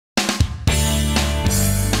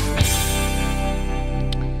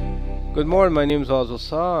Good morning. My name is Oswald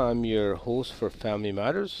Sa. I'm your host for Family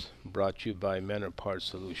Matters, brought to you by Manor Part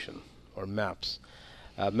Solution, or MAPS.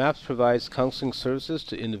 MAPS provides counseling services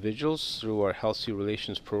to individuals through our Healthy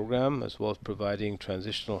Relations program, as well as providing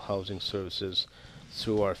transitional housing services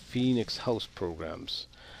through our Phoenix House programs.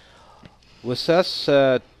 With us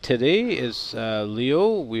today is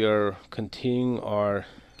Leo. We are continuing our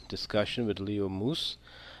discussion with Leo Moose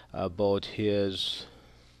about his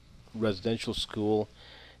residential school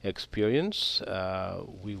experience.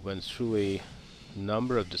 We went through a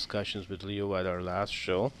number of discussions with Leo at our last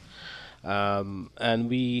show, and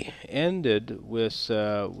we ended with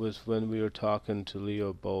when we were talking to Leo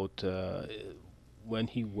about when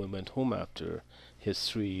he went home after his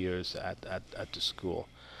 3 years at the school.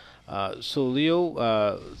 So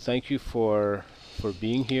Leo, thank you for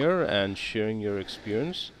being here and sharing your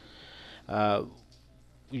experience. Uh,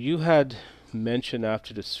 you had mentioned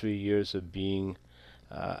after the 3 years of being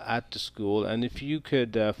at the school, and if you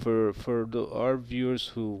could, our viewers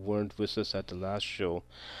who weren't with us at the last show,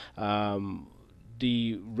 um,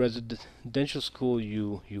 the residential school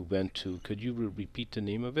you went to, could you repeat the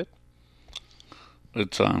name of it?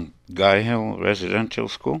 It's on Guy Hill Residential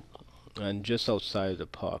School. And just outside the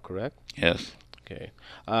park, correct? Yes. Okay.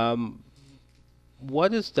 Um,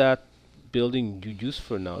 what is that building you use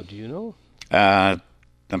for now? Do you know? Uh,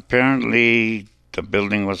 Apparently the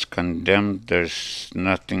building was condemned. There's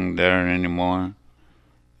nothing there anymore.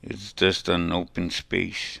 It's just an open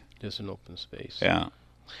space. Just an open space. Yeah.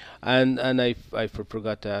 And I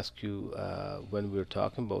forgot to ask you when we were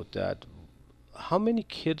talking about that. How many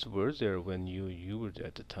kids were there when you were there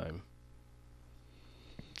at the time?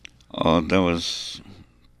 Oh, there was.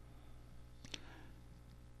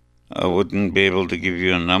 I wouldn't be able to give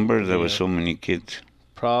you a number. There were Yeah, so many kids.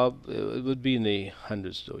 it would be in the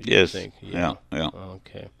hundreds, though. You Yes. think? Yeah. Yeah. Yeah.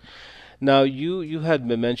 Okay. Now you had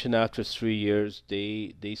mentioned after 3 years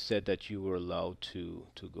they said that you were allowed to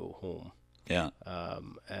go home. Yeah.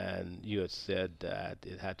 And you had said that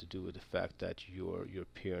it had to do with the fact that your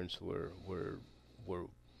parents were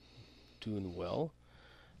doing well,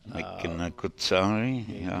 Making uh, a good salary.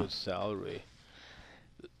 getting Yeah. good salary,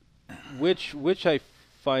 which I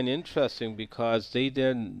find interesting because they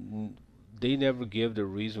never gave the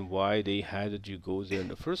reason why they had you go there in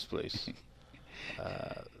the first place.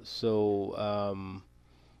 So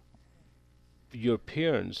your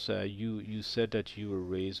parents, you said that you were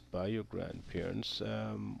raised by your grandparents.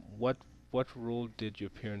 What role did your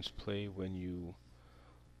parents play when you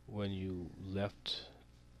left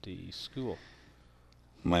the school?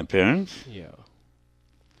 My parents. Yeah.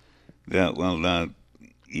 Yeah. Well,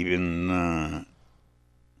 even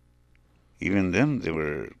even them, they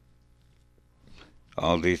were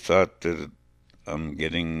all they thought that I'm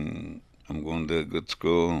going to a good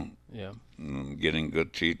school, Yeah. I'm getting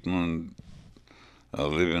good treatment. I'll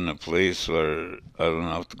live in a place where I don't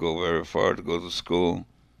have to go very far to go to school.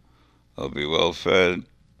 I'll be well fed.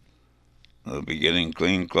 I'll be getting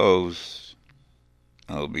clean clothes.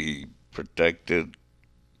 I'll be protected.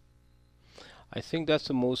 I think that's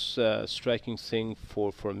the most striking thing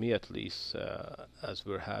for me at least, as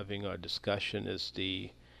we're having our discussion, is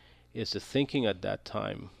the thinking at that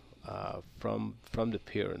time from the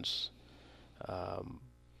parents um,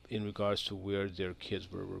 in regards to where their kids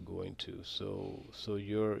were going to. So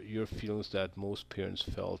your feelings that most parents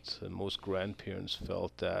felt and most grandparents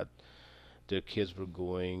felt that their kids were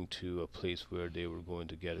going to a place where they were going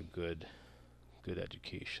to get a good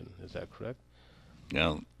education. Is that correct? You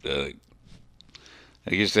know, I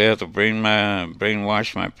guess they have to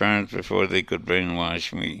brainwash my parents before they could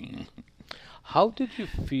brainwash me. How did you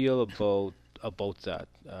feel about that?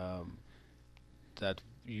 That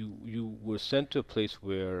you were sent to a place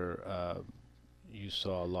where you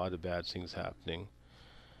saw a lot of bad things happening,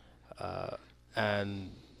 uh,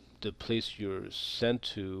 and the place you're sent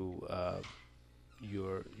to,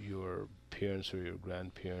 your parents or your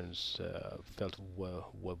grandparents felt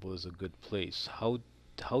what was a good place. How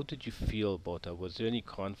did you feel about that? Was there any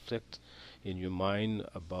conflict in your mind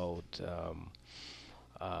about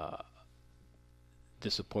uh,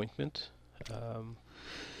 disappointment? Um,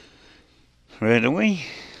 Right away,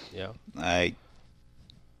 yeah. I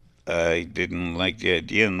I didn't like the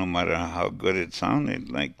idea, no matter how good it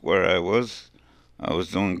sounded. Like where I was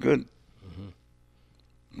doing good Hmm.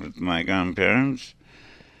 with my grandparents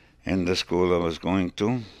in the school I was going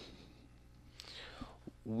to.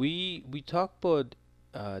 We talk about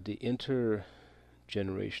the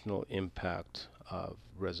intergenerational impact of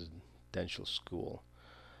residential school,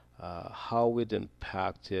 how it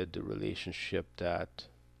impacted the relationship that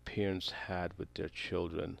parents had with their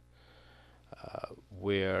children,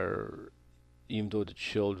 where even though the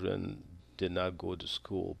children did not go to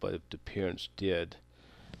school, but if the parents did,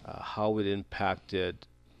 how it impacted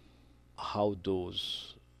how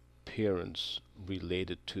those parents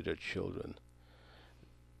related to their children.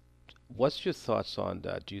 What's your thoughts on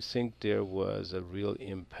that? Do you think there was a real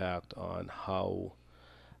impact on how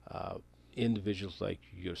uh, individuals like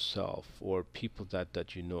yourself or people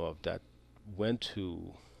that you know of that went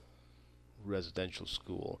to residential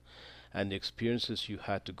school and the experiences you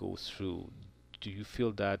had to go through, do you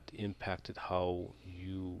feel that impacted how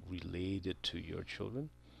you related to your children?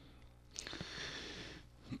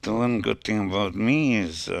 The one good thing about me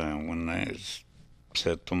is when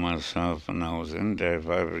said to myself when I was in there, if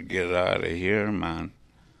I ever get out of here, man,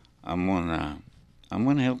 I'm gonna I'm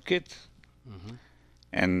gonna help kids. Hmm.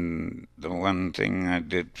 And the one thing I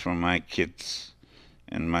did for my kids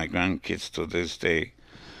and my grandkids to this day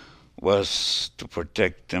was to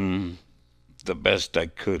protect them the best I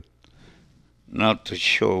could, not to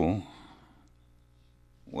show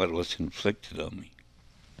what was inflicted on me.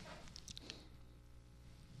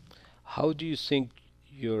 How do you think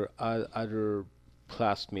your other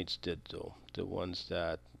classmates did, though? The ones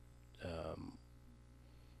that um,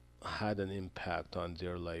 had an impact on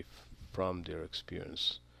their life from their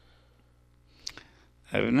experience?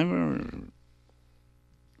 I've never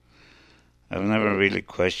I've never really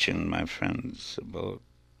questioned my friends about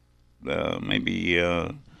maybe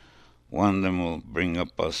one of them will bring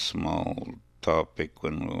up a small topic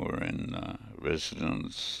when we were in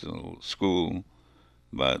residential school,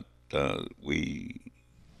 but we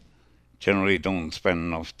generally don't spend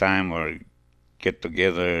enough time or get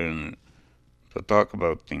together and to talk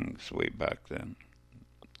about things way back then.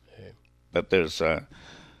 Okay. But there's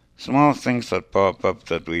small things that pop up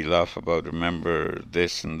that we laugh about. Remember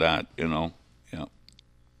this and that, you know. Yeah.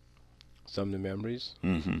 Some of the memories?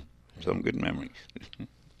 hmm Okay. Some good memories.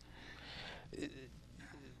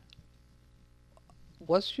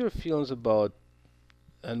 What's your feelings about,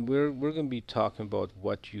 and we're going to be talking about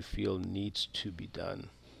what you feel needs to be done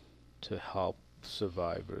to help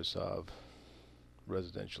survivors of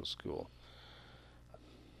residential school.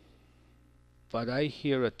 But I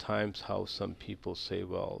hear at times how some people say,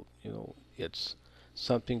 well, it's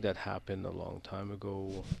something that happened a long time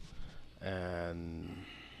ago and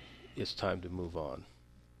it's time to move on.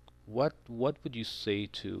 What would you say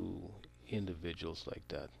to individuals like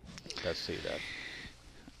that say that?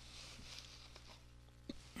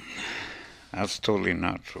 That's totally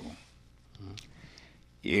not true. Mhm.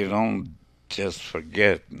 You don't just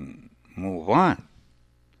forget and move on.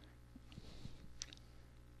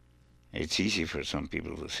 It's easy for some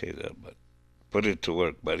people to say that, but put it to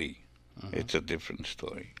work, buddy. Mhm. It's a different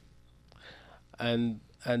story. And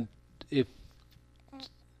if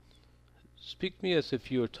speak me as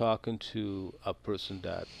if you were talking to a person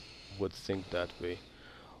that would think that way.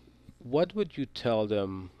 What would you tell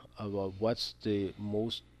them about what's the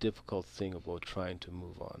most difficult thing about trying to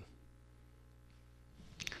move on?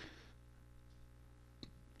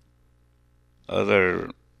 Other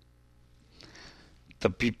the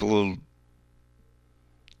people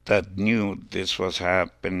that knew this was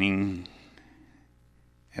happening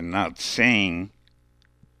and not saying,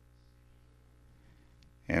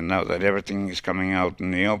 and now that everything is coming out in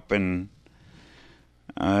the open,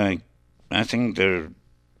 I I think they're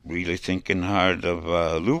really thinking hard of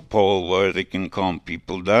a loophole where they can calm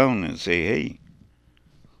people down and say, hey,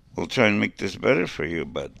 we'll try and make this better for you,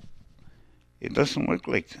 but it doesn't work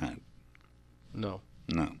like that. No.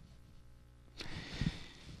 No.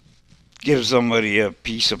 Give somebody a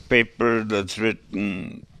piece of paper that's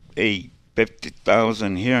written, hey,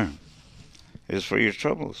 50,000 here is for your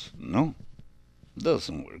troubles. No,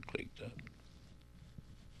 doesn't work like that.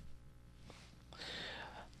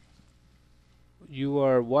 You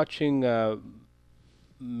are watching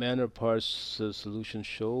Manor Parts Solution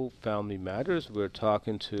Show, Family Matters. We're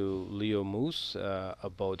talking to Leo Moose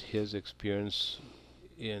about his experience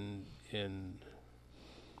in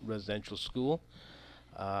residential school.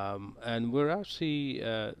 And we're actually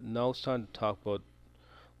now starting to talk about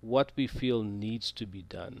what we feel needs to be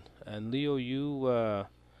done. And Leo, you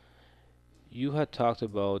had talked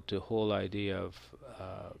about the whole idea of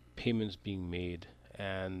payments being made,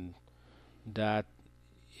 and that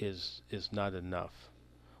is not enough.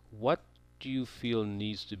 What do you feel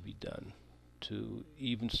needs to be done to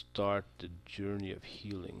even start the journey of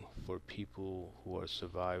healing for people who are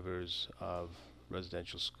survivors of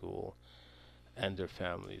residential school and their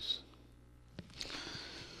families?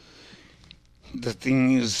 The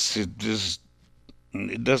thing is,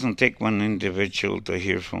 it doesn't take one individual to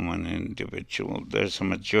hear from an individual. There's a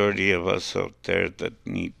majority of us out there that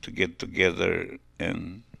need to get together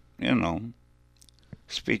and, you know,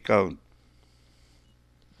 speak out.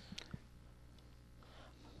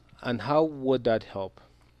 And how would that help?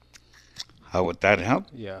 How would that help?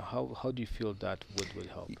 Yeah, how do you feel that would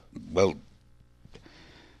help? Well,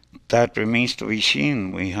 that remains to be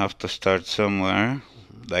seen. We have to start somewhere.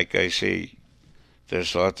 Hmm. Like I say,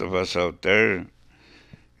 there's lots of us out there.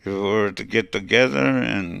 If we were to get together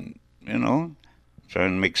and, try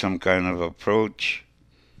and make some kind of approach,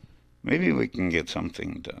 maybe we can get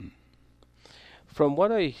something done. From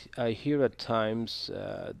what I hear at times,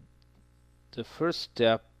 the first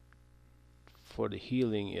step for the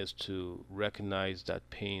healing is to recognize that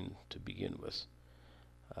pain to begin with,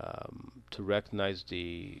 to recognize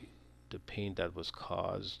the pain that was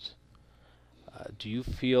caused. Do you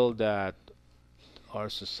feel that our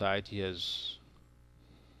society has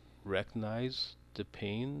recognized the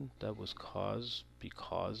pain that was caused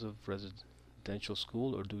because of residential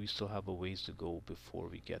school, or do we still have a ways to go before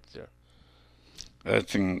we get there? I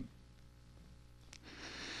think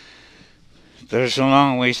there's a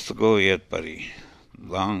long ways to go yet, buddy.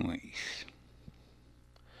 Long ways.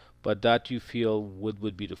 But that you feel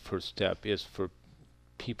would be the first step is for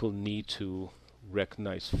people need to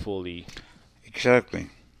recognize fully. Exactly.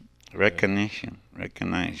 Okay. Recognition,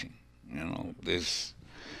 recognizing. This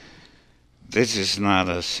is not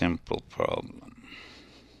a simple problem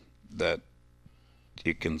that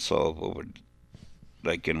you can solve over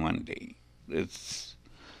like in one day. It's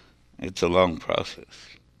a long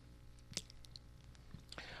process.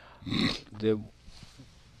 The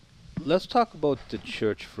Let's talk about the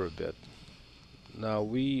church for a bit. Now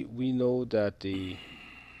we know that the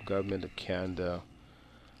government of Canada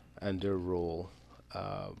and their role.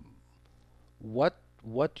 Um, what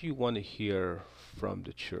do you want to hear from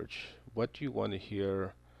the church? What do you want to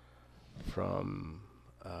hear from,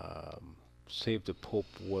 say, if the Pope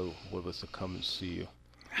was to come and see you?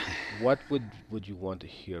 What would you want to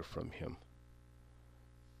hear from him?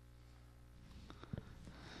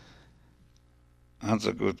 That's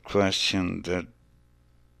a good question that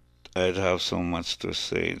I'd have so much to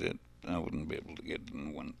say that I wouldn't be able to get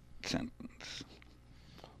in one sentence.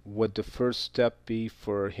 Would the first step be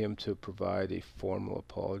for him to provide a formal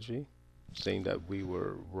apology, saying that we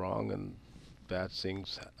were wrong and bad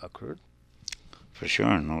things occurred? For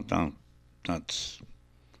sure, no doubt. That's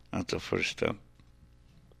that's the first step.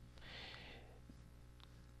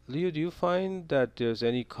 Leo, do you find that there's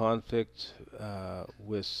any conflict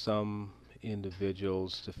with some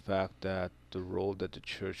individuals, the fact that the role that the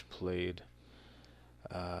church played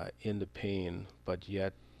in the pain, but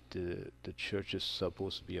yet the church is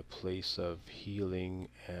supposed to be a place of healing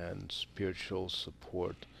and spiritual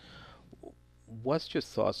support? What's your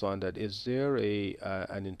thoughts on that? Is there a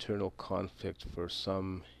an internal conflict for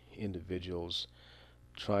some individuals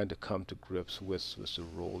trying to come to grips with the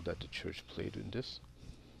role that the church played in this?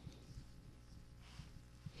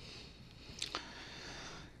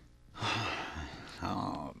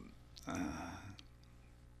 Um, uh,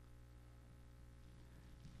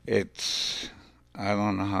 it's I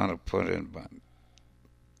don't know how to put it, but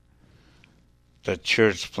the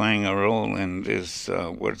church playing a role in this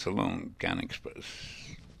words alone can't express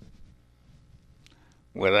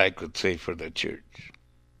what I could say for the church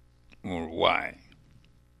or why.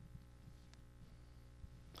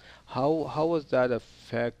 How has that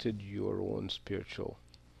affected your own spiritual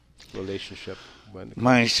relationship when it comes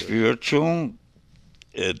My to church? spiritual,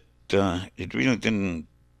 it really didn't.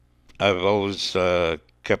 I've always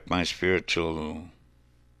kept my spiritual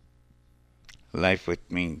life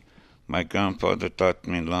with me. My grandfather taught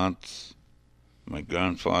me lots. My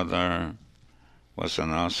grandfather was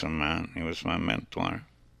an awesome man. He was my mentor.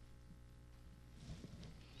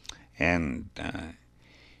 And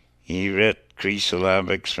he read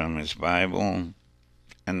Syllabics from his Bible,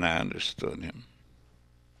 and I understood him.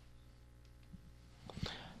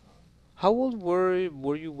 How old were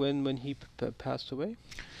you when he passed away?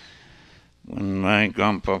 When my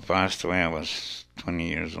grandpa passed away, I was 20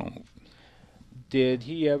 years old. Did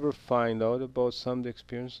he ever find out about some of the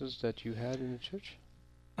experiences that you had in the church?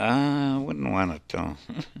 I wouldn't want to tell.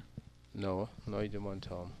 No, no, you didn't want to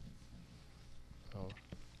tell him. Oh.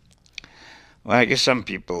 Well, I guess some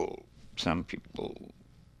people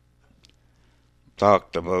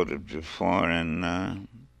talked about it before, and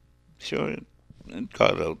sure, it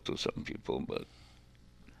got out to some people, but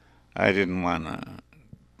I didn't wanna.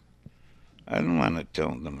 I didn't want to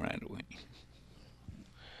tell them right away.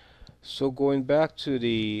 So going back to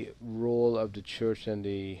the role of the church and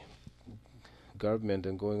the government,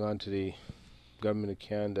 and going on to the government of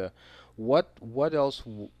Canada, what else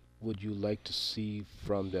would you like to see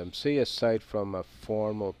from them? Say aside from a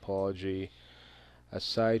formal apology,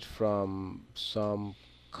 aside from some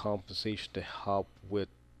compensation to help with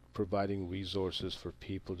providing resources for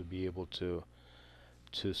people to be able to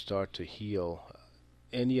start to heal,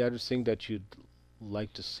 any other thing that you'd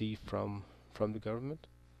like to see from the government?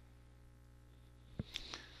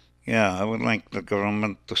 Yeah, I would like the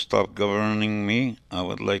government to stop governing me. I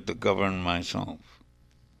would like to govern myself.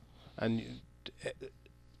 And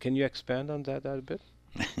can you expand on that a bit?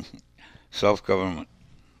 Self government.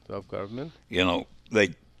 Of government?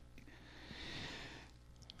 Like,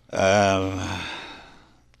 uh,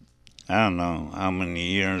 I don't know how many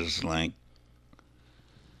years, like,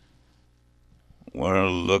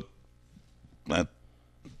 world look at,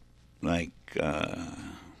 like,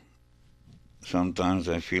 sometimes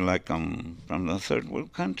I feel like I'm from the third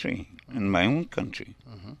world country, in my own country.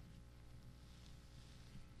 Hmm.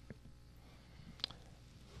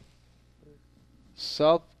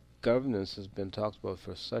 Self governance has been talked about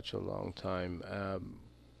for such a long time,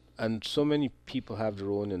 and so many people have their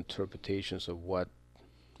own interpretations of what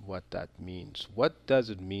that means. What does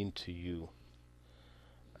it mean to you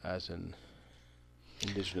as an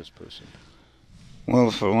indigenous person?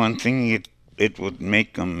 Well, for one thing, it would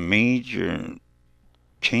make a major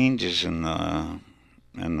changes in a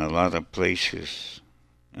lot of places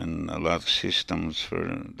and a lot of systems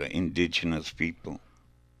for the indigenous people.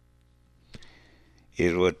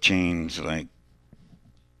 It would change like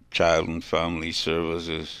child and family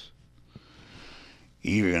services.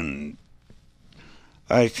 Even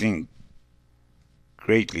I think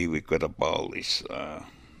greatly we could abolish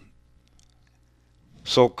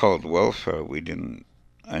so-called welfare. We didn't.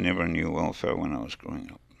 I never knew welfare when I was growing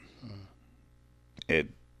up. Mm. It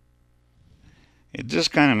it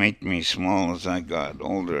just kind of made me small as I got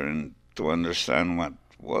older and to understand what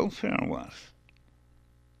welfare was.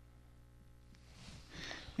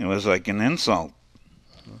 It was like an insult.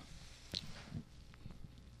 Mhm.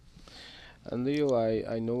 And Leo,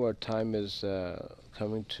 I know our time is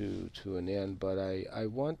coming to an end, but I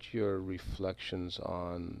want your reflections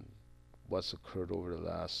on what's occurred over the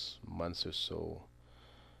last months or so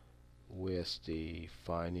with the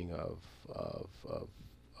finding of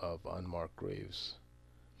unmarked graves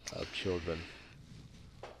of children.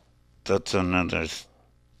 That's another.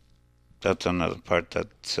 That's another part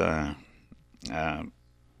that uh,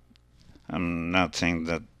 I'm not saying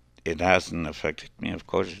that it hasn't affected me. Of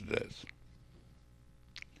course it does.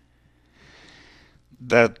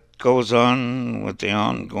 That goes on with the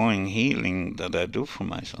ongoing healing that I do for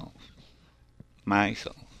myself.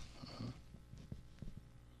 Myself. Mhm.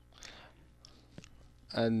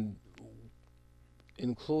 And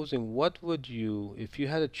in closing, what would you, if you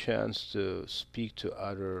had a chance to speak to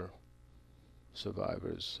other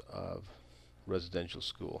survivors of residential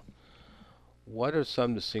school, what are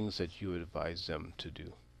some of the things that you would advise them to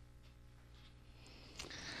do?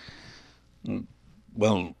 Mm,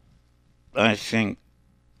 Well, I think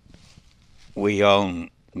we all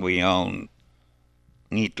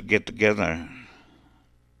need to get together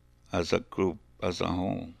as a group, as a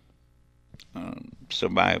whole,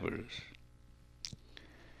 survivors.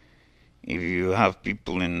 If you have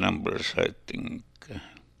people in numbers, I think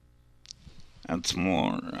that's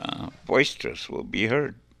more boisterous, will be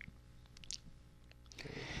heard.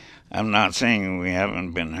 Okay. I'm not saying we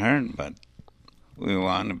haven't been heard, but we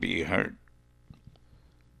want to be heard.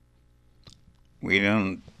 We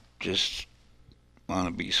don't just want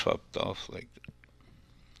to be swept off like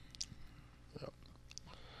Yeah.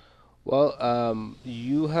 Well,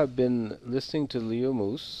 you have been listening to Leo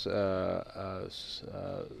Moose,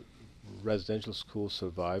 residential school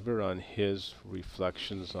survivor, on his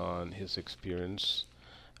reflections on his experience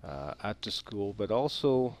at the school, but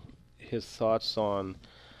also his thoughts on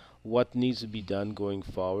what needs to be done going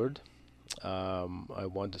forward. I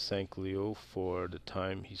want to thank Leo for the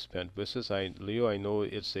time he spent with us. Leo, I know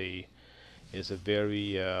it's a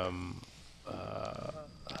very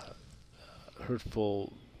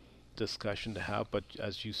hurtful discussion to have, but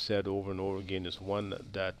as you said over and over again, is one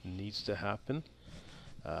that needs to happen.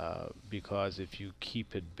 Because if you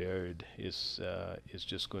keep it buried, it's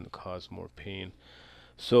just going to cause more pain.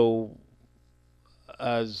 So,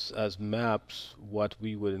 as maps, what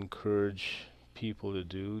we would encourage people to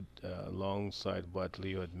do, alongside what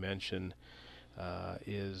Leo had mentioned,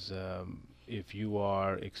 is if you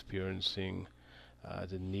are experiencing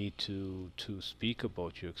the need to speak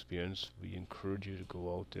about your experience, we encourage you to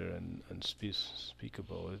go out there and speak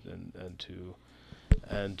about it,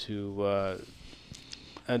 and to uh,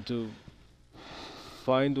 and to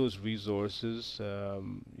find those resources.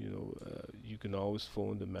 You can always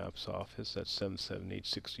phone the MAPS office at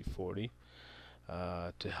 778-6040.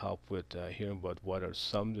 to help with hearing about what are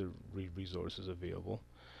some of the resources available.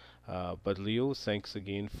 But Leo, thanks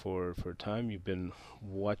again for time. You've been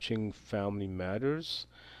watching Family Matters,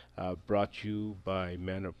 brought to you by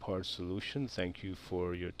Manor Part Solution. Thank you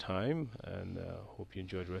for your time, and hope you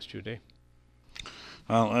enjoy the rest of your day.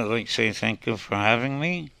 Well, I'd like to say thank you for having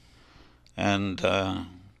me. And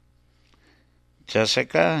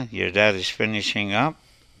Jessica, your dad is finishing up.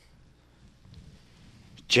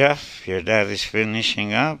 Jeff, your dad is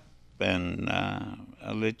finishing up. And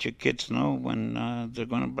I'll let your kids know when they're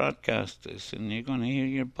going to broadcast this. And you're going to hear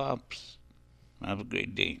your pops. Have a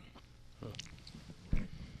great day.